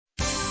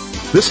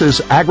This is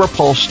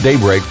AgriPulse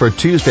Daybreak for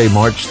Tuesday,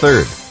 March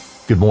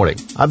 3rd. Good morning.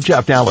 I'm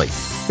Jeff Daly.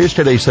 Here's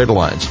today's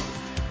headlines.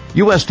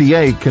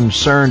 USDA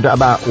concerned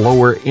about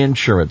lower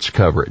insurance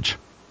coverage.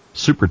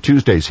 Super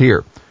Tuesday's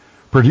here.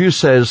 Purdue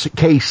says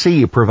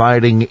KC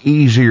providing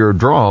easier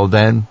draw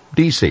than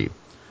DC.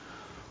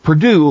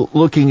 Purdue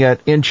looking at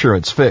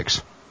insurance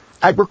fix.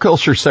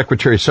 Agriculture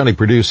Secretary Sonny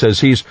Perdue says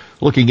he's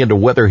looking into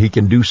whether he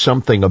can do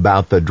something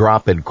about the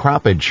drop in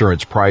crop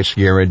insurance price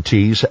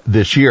guarantees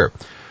this year.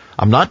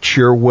 I'm not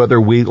sure whether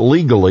we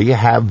legally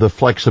have the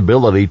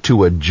flexibility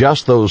to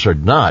adjust those or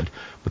not,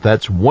 but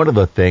that's one of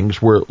the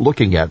things we're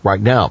looking at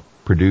right now.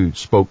 Perdue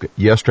spoke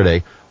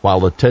yesterday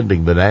while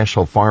attending the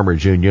National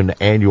Farmers Union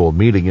annual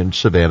meeting in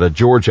Savannah,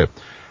 Georgia.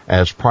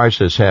 As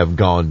prices have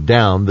gone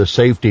down, the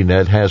safety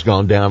net has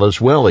gone down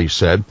as well, he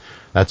said.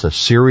 That's a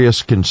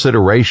serious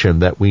consideration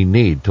that we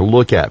need to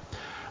look at.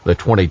 The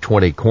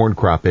 2020 corn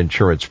crop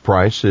insurance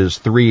price is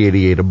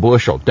 $3.88 a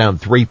bushel, down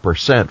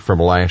 3% from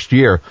last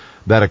year.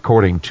 That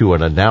according to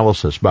an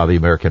analysis by the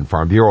American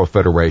Farm Bureau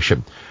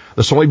Federation.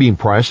 The soybean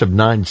price of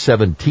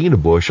 $9.17 a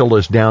bushel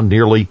is down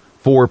nearly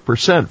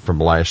 4% from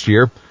last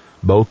year.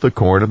 Both the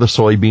corn and the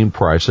soybean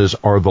prices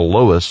are the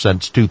lowest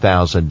since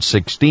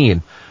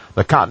 2016.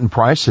 The cotton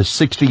price is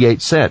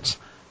 68 cents,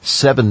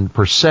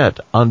 7%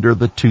 under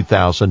the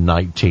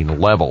 2019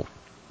 level.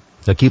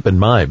 Now keep in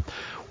mind,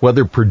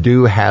 whether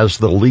Purdue has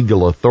the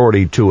legal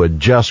authority to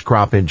adjust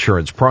crop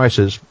insurance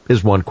prices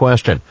is one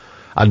question.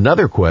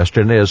 Another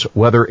question is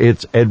whether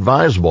it's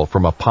advisable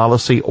from a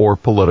policy or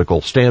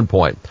political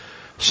standpoint.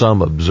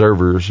 Some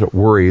observers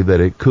worry that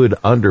it could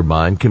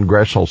undermine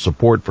congressional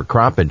support for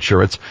crop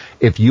insurance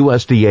if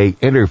USDA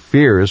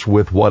interferes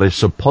with what is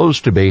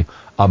supposed to be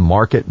a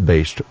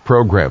market-based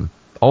program.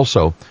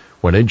 Also,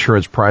 when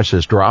insurance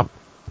prices drop,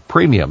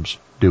 premiums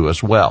do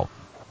as well.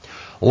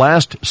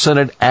 Last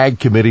Senate Ag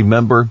Committee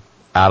member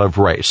out of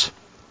race.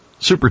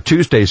 Super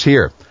Tuesday's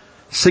here.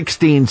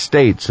 16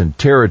 states and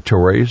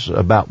territories,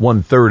 about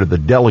one-third of the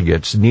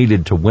delegates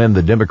needed to win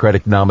the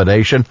Democratic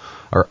nomination,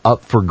 are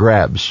up for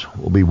grabs.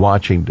 We'll be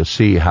watching to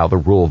see how the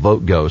rural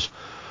vote goes.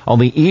 On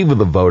the eve of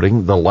the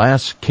voting, the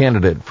last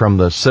candidate from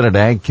the Senate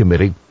Ag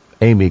Committee,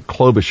 Amy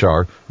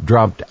Klobuchar,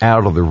 dropped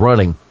out of the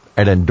running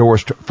and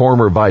endorsed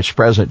former Vice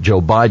President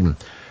Joe Biden.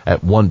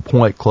 At one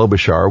point,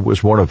 Klobuchar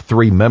was one of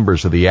three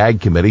members of the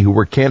Ag Committee who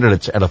were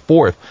candidates, and a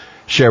fourth,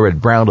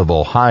 Sherrod Brown of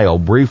Ohio,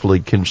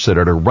 briefly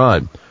considered a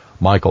run.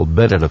 Michael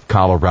Bennet of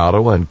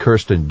Colorado and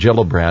Kirsten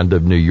Gillibrand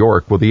of New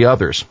York were the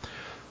others.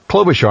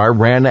 Klobuchar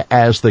ran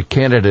as the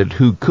candidate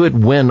who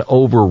could win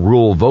over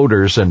rural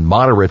voters and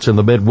moderates in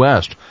the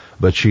Midwest,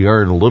 but she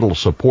earned little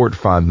support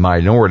from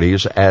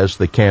minorities as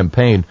the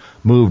campaign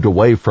moved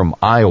away from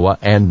Iowa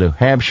and New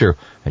Hampshire,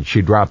 and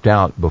she dropped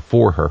out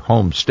before her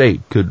home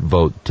state could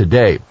vote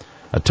today.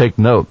 Take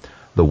note,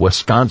 the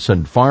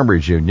Wisconsin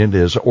Farmers Union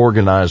is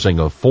organizing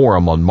a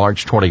forum on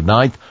March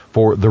 29th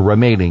for the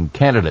remaining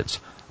candidates.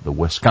 The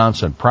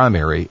Wisconsin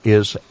primary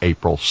is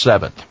April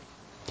 7th.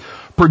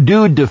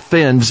 Purdue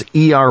defends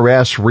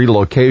ERS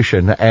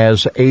relocation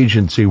as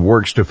agency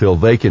works to fill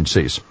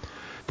vacancies.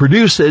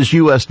 Purdue says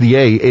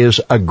USDA is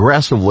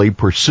aggressively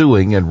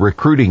pursuing and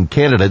recruiting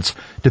candidates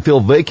to fill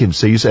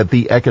vacancies at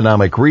the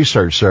Economic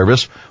Research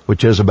Service,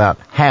 which is about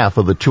half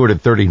of the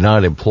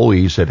 239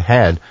 employees it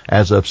had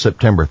as of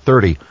September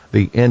 30,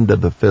 the end of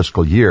the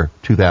fiscal year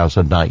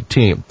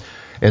 2019.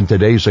 In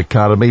today's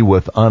economy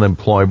with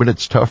unemployment,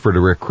 it's tougher to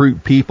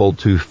recruit people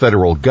to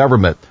federal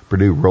government,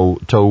 Purdue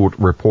told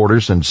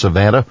reporters in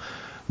Savannah.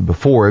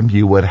 Before,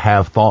 you would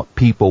have thought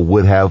people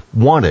would have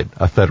wanted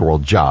a federal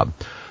job.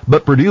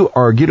 But Purdue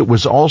argued it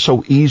was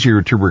also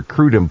easier to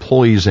recruit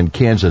employees in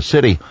Kansas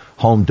City,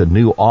 home to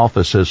new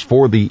offices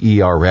for the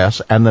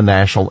ERS and the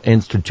National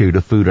Institute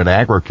of Food and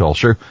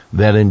Agriculture,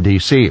 than in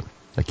D.C.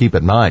 Now keep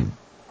in mind,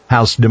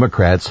 House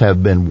Democrats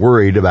have been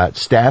worried about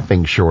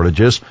staffing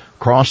shortages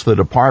across the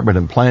department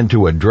and plan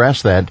to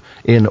address that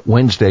in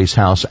Wednesday's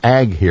House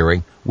Ag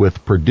hearing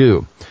with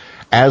Purdue.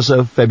 As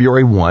of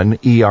February 1,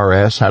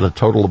 ERS had a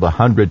total of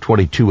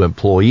 122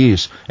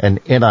 employees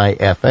and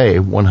NIFA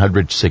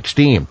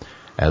 116.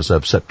 As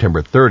of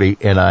September 30,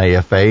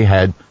 NIFA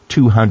had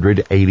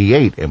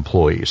 288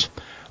 employees.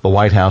 The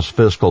White House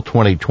fiscal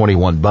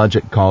 2021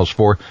 budget calls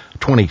for a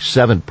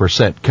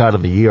 27% cut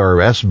of the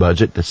ERS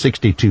budget to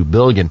 $62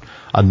 billion,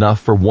 enough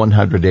for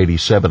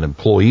 187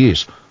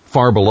 employees,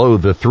 far below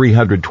the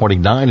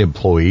 329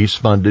 employees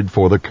funded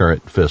for the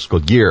current fiscal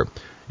year.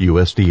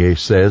 USDA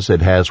says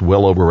it has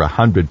well over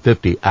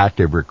 150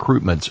 active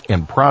recruitments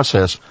in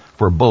process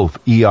for both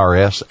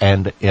ERS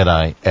and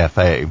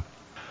NIFA.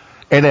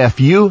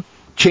 NFU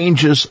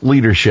changes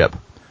leadership.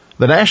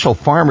 The National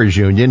Farmers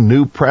Union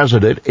new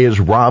president is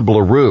Rob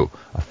LaRue,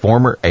 a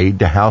former aide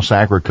to House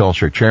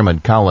Agriculture Chairman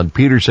Colin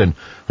Peterson,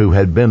 who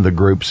had been the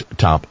group's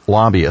top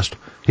lobbyist.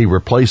 He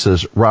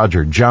replaces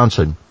Roger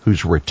Johnson,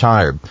 who's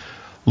retired.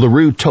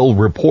 LaRue told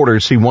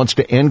reporters he wants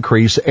to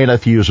increase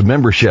NFU's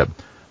membership.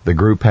 The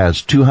group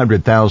has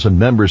 200,000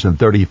 members in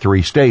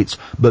 33 states,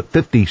 but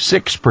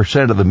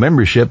 56% of the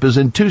membership is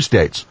in two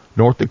states,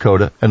 North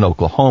Dakota and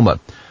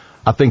Oklahoma.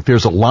 I think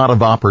there's a lot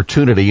of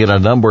opportunity in a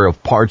number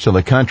of parts of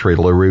the country,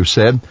 LaRue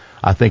said.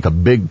 I think a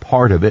big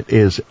part of it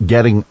is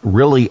getting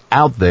really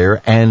out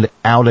there and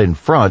out in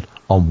front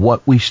on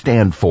what we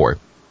stand for.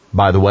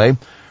 By the way,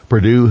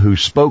 Perdue, who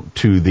spoke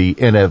to the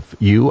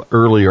NFU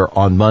earlier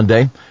on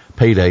Monday,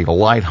 paid a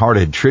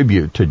lighthearted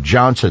tribute to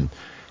Johnson.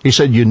 He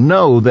said, you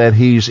know that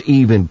he's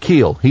even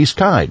keel. He's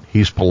kind,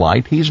 he's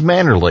polite, he's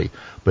mannerly,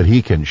 but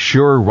he can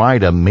sure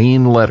write a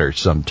mean letter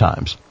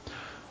sometimes.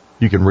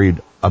 You can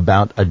read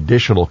about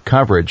additional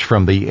coverage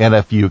from the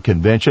NFU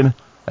convention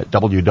at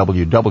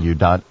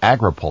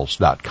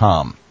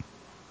www.agripulse.com.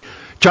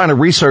 China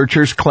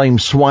researchers claim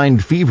swine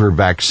fever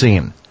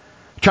vaccine.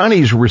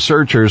 Chinese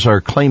researchers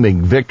are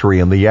claiming victory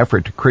in the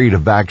effort to create a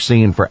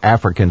vaccine for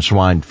African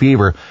swine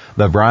fever,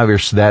 the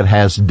virus that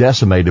has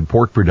decimated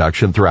pork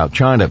production throughout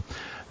China.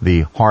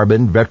 The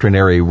Harbin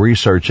Veterinary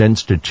Research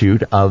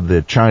Institute of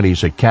the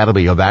Chinese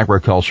Academy of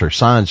Agriculture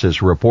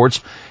Sciences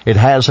reports it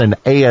has an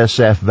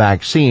ASF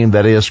vaccine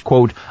that is,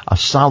 quote, a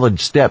solid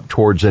step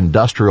towards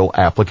industrial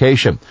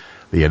application.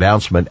 The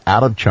announcement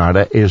out of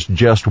China is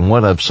just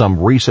one of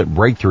some recent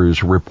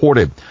breakthroughs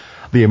reported.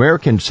 The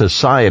American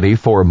Society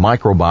for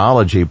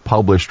Microbiology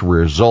published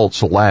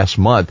results last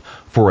month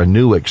for a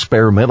new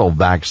experimental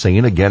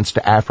vaccine against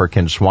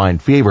African swine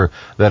fever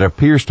that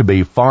appears to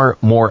be far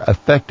more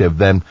effective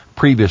than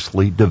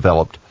previously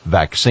developed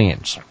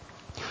vaccines.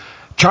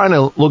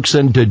 China looks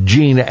into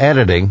gene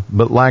editing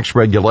but lacks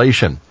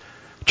regulation.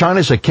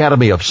 China's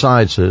Academy of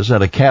Sciences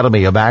and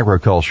Academy of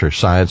Agriculture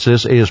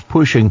Sciences is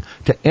pushing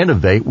to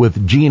innovate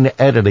with gene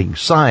editing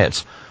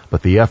science,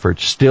 but the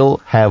efforts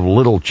still have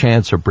little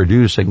chance of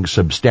producing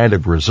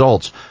substantive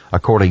results,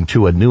 according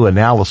to a new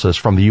analysis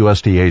from the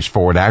USDA's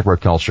Foreign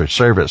Agriculture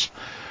Service.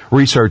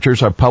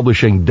 Researchers are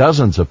publishing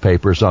dozens of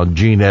papers on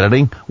gene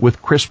editing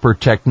with CRISPR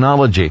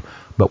technology,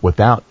 but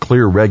without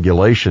clear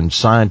regulation,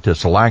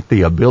 scientists lack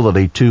the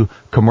ability to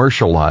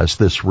commercialize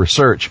this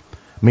research.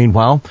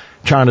 Meanwhile,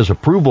 China's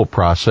approval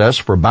process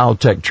for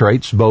biotech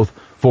traits, both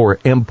for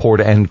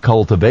import and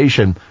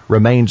cultivation,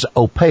 remains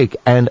opaque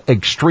and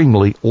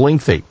extremely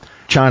lengthy.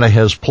 China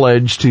has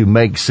pledged to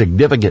make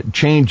significant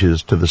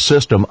changes to the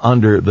system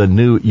under the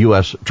new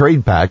U.S.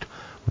 Trade Pact,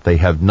 but they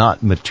have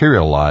not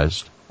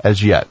materialized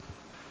as yet.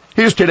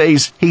 Here's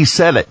today's He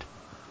Said It.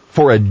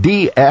 For a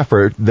D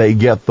effort, they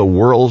get the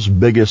world's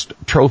biggest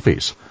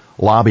trophies.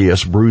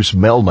 Lobbyist Bruce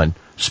Mehlman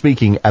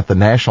speaking at the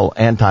National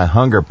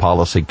Anti-Hunger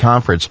Policy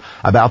Conference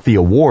about the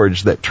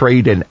awards that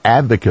trade and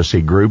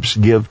advocacy groups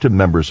give to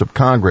members of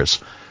Congress.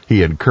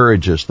 He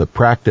encourages the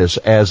practice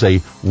as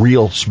a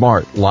real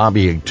smart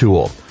lobbying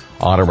tool.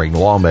 Honoring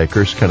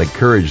lawmakers can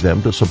encourage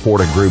them to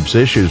support a group's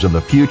issues in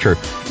the future,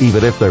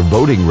 even if their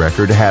voting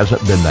record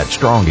hasn't been that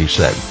strong, he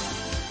said.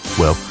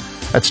 Well,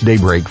 that's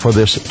Daybreak for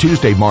this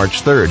Tuesday,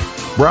 March 3rd,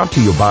 brought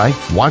to you by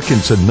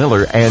Watkinson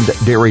Miller and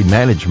Dairy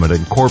Management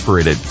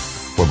Incorporated.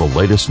 For the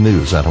latest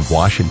news out of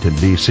Washington,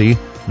 D.C.,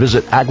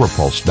 visit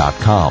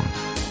agripulse.com.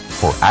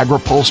 For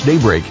AgriPulse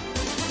Daybreak,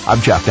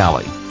 I'm Jeff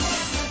Daly.